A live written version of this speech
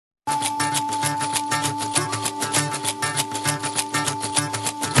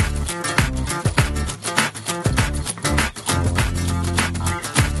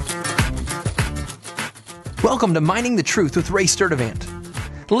Welcome to Mining the Truth with Ray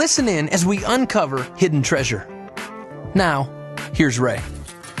Sturdivant. Listen in as we uncover hidden treasure. Now, here's Ray.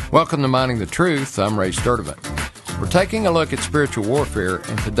 Welcome to Mining the Truth. I'm Ray Sturdivant. We're taking a look at spiritual warfare,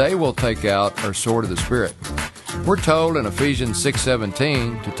 and today we'll take out our sword of the Spirit. We're told in Ephesians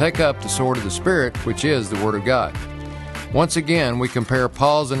 6:17 to take up the sword of the Spirit, which is the Word of God. Once again, we compare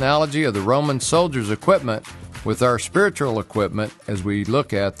Paul's analogy of the Roman soldier's equipment with our spiritual equipment as we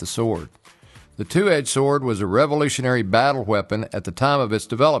look at the sword. The two-edged sword was a revolutionary battle weapon at the time of its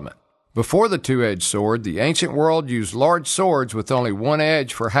development. Before the two-edged sword, the ancient world used large swords with only one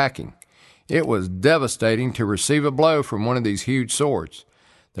edge for hacking. It was devastating to receive a blow from one of these huge swords.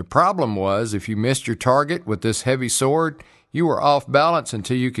 The problem was, if you missed your target with this heavy sword, you were off balance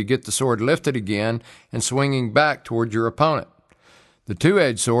until you could get the sword lifted again and swinging back toward your opponent. The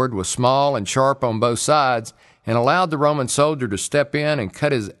two-edged sword was small and sharp on both sides and allowed the Roman soldier to step in and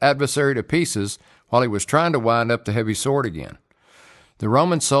cut his adversary to pieces while he was trying to wind up the heavy sword again. The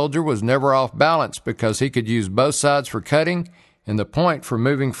Roman soldier was never off balance because he could use both sides for cutting and the point for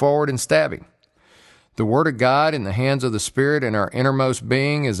moving forward and stabbing. The Word of God in the hands of the Spirit in our innermost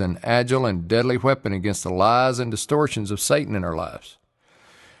being is an agile and deadly weapon against the lies and distortions of Satan in our lives.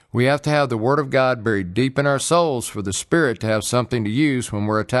 We have to have the Word of God buried deep in our souls for the Spirit to have something to use when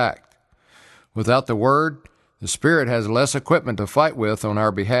we're attacked. Without the Word, the Spirit has less equipment to fight with on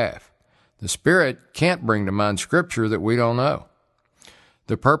our behalf. The Spirit can't bring to mind Scripture that we don't know.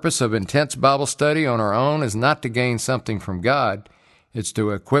 The purpose of intense Bible study on our own is not to gain something from God. It's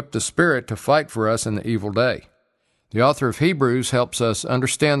to equip the Spirit to fight for us in the evil day. The author of Hebrews helps us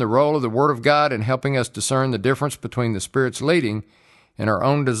understand the role of the Word of God in helping us discern the difference between the Spirit's leading and our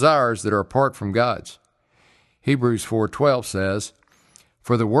own desires that are apart from God's. Hebrews 4:12 says,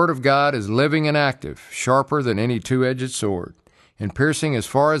 "For the Word of God is living and active, sharper than any two-edged sword, and piercing as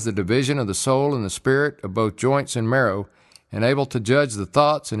far as the division of the soul and the spirit, of both joints and marrow, and able to judge the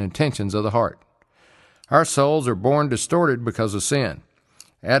thoughts and intentions of the heart." Our souls are born distorted because of sin.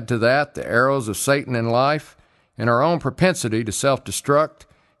 Add to that the arrows of Satan in life, and our own propensity to self-destruct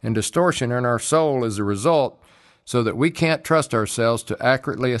and distortion in our soul is the result, so that we can't trust ourselves to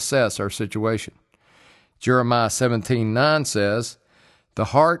accurately assess our situation. Jeremiah 17:9 says, "The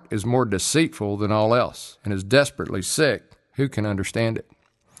heart is more deceitful than all else, and is desperately sick. Who can understand it?"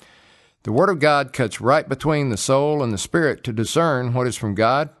 The Word of God cuts right between the soul and the spirit to discern what is from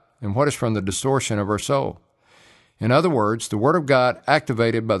God and what is from the distortion of our soul. In other words, the Word of God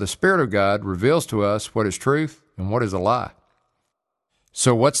activated by the Spirit of God reveals to us what is truth and what is a lie.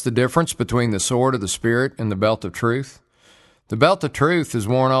 So what's the difference between the sword of the Spirit and the belt of truth? The belt of truth is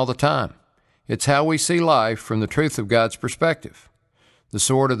worn all the time. It's how we see life from the truth of God's perspective. The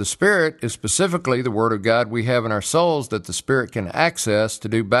sword of the Spirit is specifically the Word of God we have in our souls that the Spirit can access to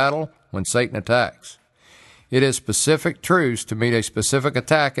do battle when Satan attacks. It is specific truths to meet a specific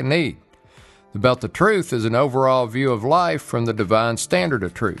attack and need. The belt of truth is an overall view of life from the divine standard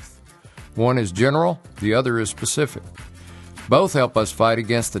of truth. One is general, the other is specific. Both help us fight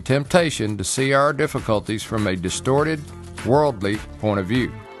against the temptation to see our difficulties from a distorted, worldly point of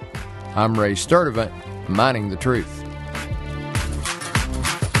view. I'm Ray Sturdivant, Mining the Truth.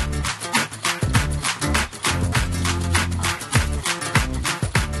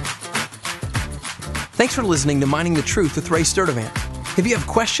 Thanks for listening to Mining the Truth with Ray Sturdivant. If you have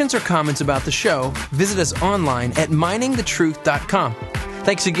questions or comments about the show, visit us online at miningthetruth.com.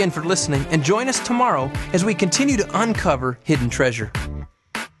 Thanks again for listening, and join us tomorrow as we continue to uncover hidden treasure.